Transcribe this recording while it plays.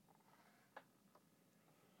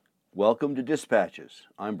Welcome to Dispatches.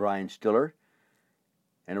 I'm Brian Stiller,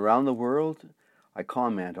 and around the world, I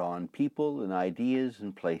comment on people and ideas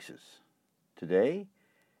and places. Today,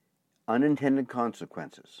 Unintended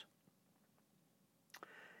Consequences.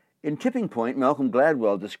 In Tipping Point, Malcolm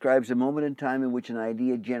Gladwell describes a moment in time in which an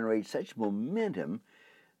idea generates such momentum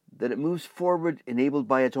that it moves forward enabled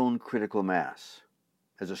by its own critical mass.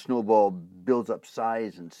 As a snowball builds up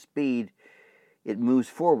size and speed, it moves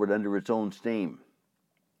forward under its own steam.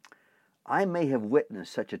 I may have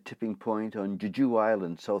witnessed such a tipping point on Jeju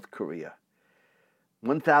Island, South Korea.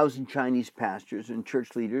 1,000 Chinese pastors and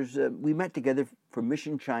church leaders, we met together for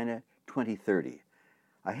Mission China 2030,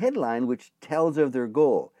 a headline which tells of their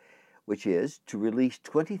goal, which is to release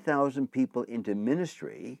 20,000 people into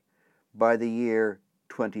ministry by the year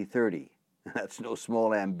 2030. That's no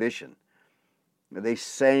small ambition. They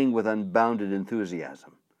sang with unbounded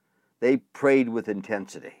enthusiasm. They prayed with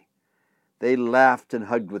intensity. They laughed and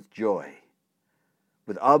hugged with joy.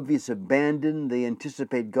 With obvious abandon, they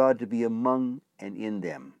anticipate God to be among and in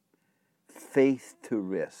them. Faith to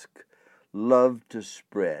risk, love to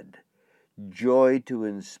spread, joy to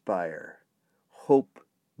inspire, hope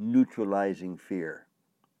neutralizing fear.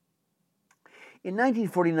 In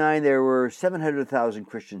 1949, there were 700,000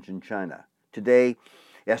 Christians in China. Today,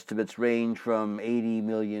 estimates range from 80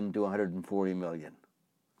 million to 140 million.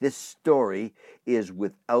 This story is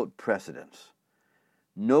without precedence.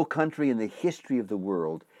 No country in the history of the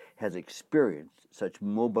world has experienced such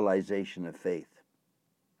mobilization of faith.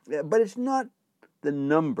 But it's not the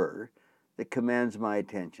number that commands my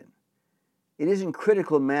attention. It isn't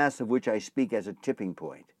critical mass of which I speak as a tipping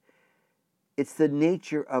point. It's the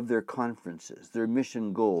nature of their conferences, their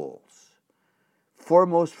mission goals.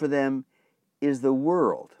 Foremost for them is the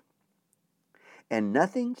world. And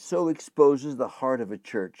nothing so exposes the heart of a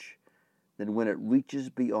church than when it reaches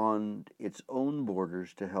beyond its own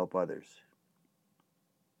borders to help others.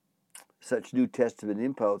 Such New Testament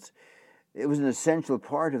impulse, it was an essential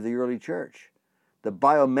part of the early church. The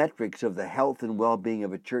biometrics of the health and well-being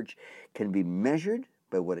of a church can be measured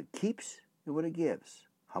by what it keeps and what it gives.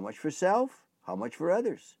 How much for self? How much for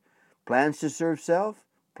others? Plans to serve self?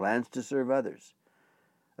 Plans to serve others.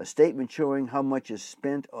 A statement showing how much is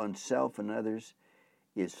spent on self and others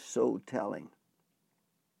is so telling.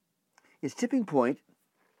 Its tipping point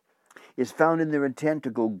is found in their intent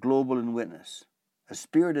to go global and witness. A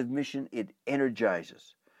spirit of mission, it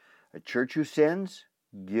energizes. A church who sends,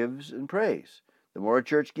 gives, and prays. The more a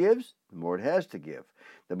church gives, the more it has to give.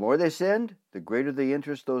 The more they send, the greater the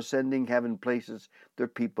interest those sending have in places their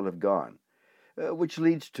people have gone, which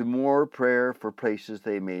leads to more prayer for places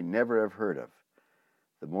they may never have heard of.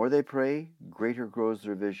 The more they pray, greater grows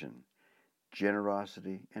their vision,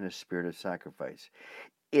 generosity, and a spirit of sacrifice.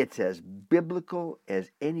 It's as biblical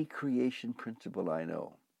as any creation principle I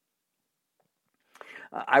know.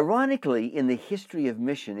 Ironically, in the history of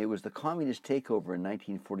mission, it was the communist takeover in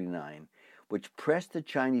 1949 which pressed the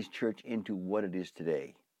Chinese church into what it is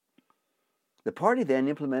today. The party then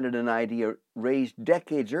implemented an idea raised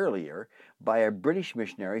decades earlier by a British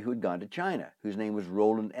missionary who had gone to China, whose name was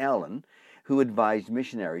Roland Allen, who advised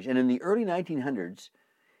missionaries. And in the early 1900s,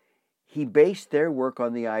 he based their work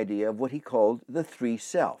on the idea of what he called the three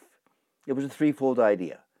self. It was a threefold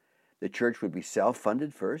idea. The church would be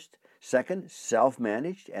self-funded first, second,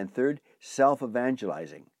 self-managed, and third,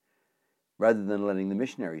 self-evangelizing, rather than letting the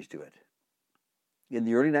missionaries do it. In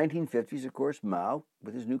the early 1950s, of course, Mao,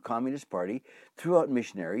 with his new Communist Party, threw out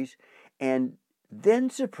missionaries and then,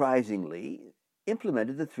 surprisingly,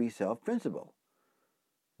 implemented the three self principle.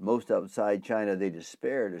 Most outside China, they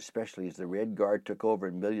despaired, especially as the Red Guard took over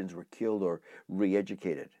and millions were killed or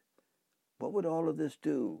re-educated. What would all of this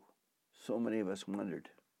do? So many of us wondered.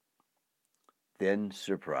 Then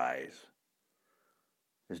surprise.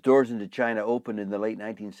 As doors into China opened in the late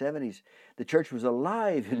 1970s, the church was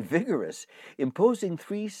alive and vigorous. Imposing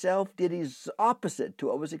three self did its opposite to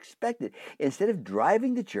what was expected. Instead of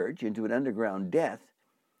driving the church into an underground death,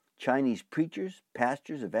 Chinese preachers,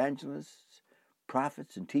 pastors, evangelists,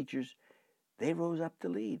 prophets, and teachers, they rose up to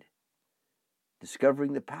lead.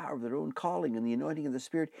 Discovering the power of their own calling and the anointing of the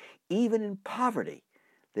Spirit, even in poverty,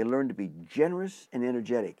 they learned to be generous and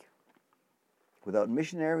energetic. Without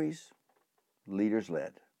missionaries, leaders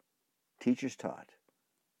led, teachers taught,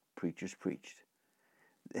 preachers preached.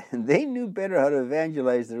 And they knew better how to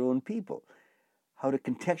evangelize their own people, how to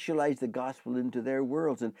contextualize the gospel into their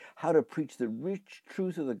worlds, and how to preach the rich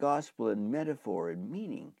truth of the gospel in metaphor and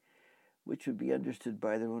meaning, which would be understood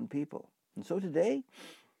by their own people. And so today,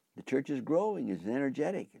 the church is growing, is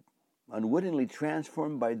energetic, unwittingly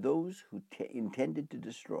transformed by those who intended to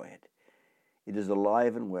destroy it. It is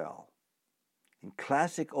alive and well. In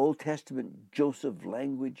classic Old Testament Joseph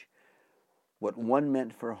language, what one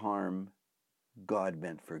meant for harm, God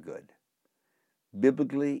meant for good.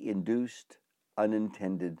 Biblically induced,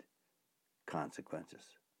 unintended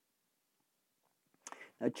consequences.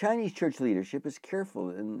 Now, Chinese church leadership is careful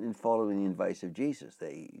in following the advice of Jesus,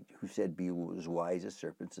 who said, "Be as wise as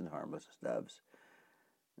serpents and harmless as doves."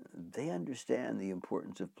 They understand the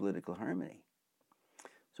importance of political harmony.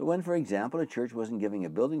 So when, for example, a church wasn't giving a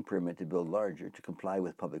building permit to build larger to comply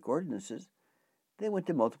with public ordinances, they went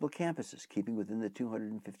to multiple campuses, keeping within the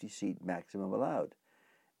 250-seat maximum allowed.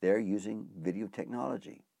 They're using video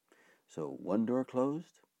technology. So one door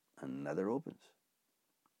closed, another opens.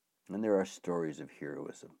 And there are stories of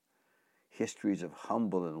heroism, histories of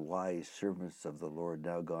humble and wise servants of the Lord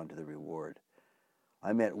now gone to the reward.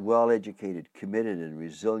 I met well-educated, committed, and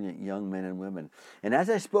resilient young men and women. And as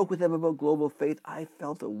I spoke with them about global faith, I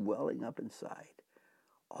felt a welling up inside.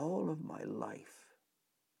 All of my life,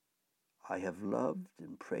 I have loved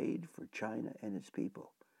and prayed for China and its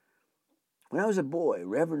people. When I was a boy,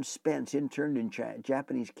 Reverend Spence, interned in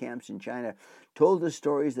Japanese camps in China, told us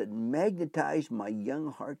stories that magnetized my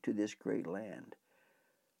young heart to this great land.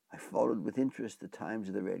 I followed with interest the times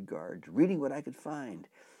of the Red Guards, reading what I could find.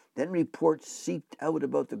 Then reports seeped out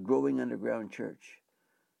about the growing underground church.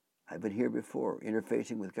 I've been here before,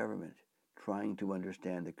 interfacing with government, trying to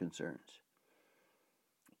understand the concerns.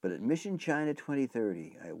 But at Mission China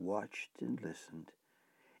 2030, I watched and listened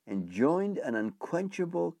and joined an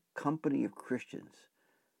unquenchable company of Christians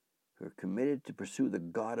who are committed to pursue the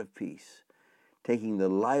God of peace, taking the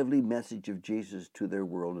lively message of Jesus to their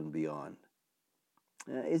world and beyond.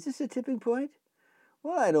 Is this a tipping point?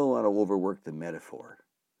 Well, I don't want to overwork the metaphor,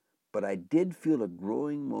 but I did feel a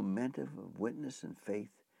growing momentum of witness and faith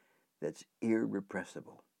that's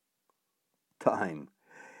irrepressible. Time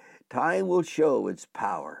will show its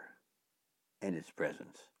power and its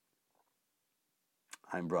presence.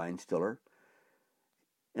 I'm Brian Stiller,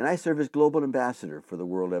 and I serve as Global Ambassador for the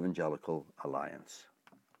World Evangelical Alliance.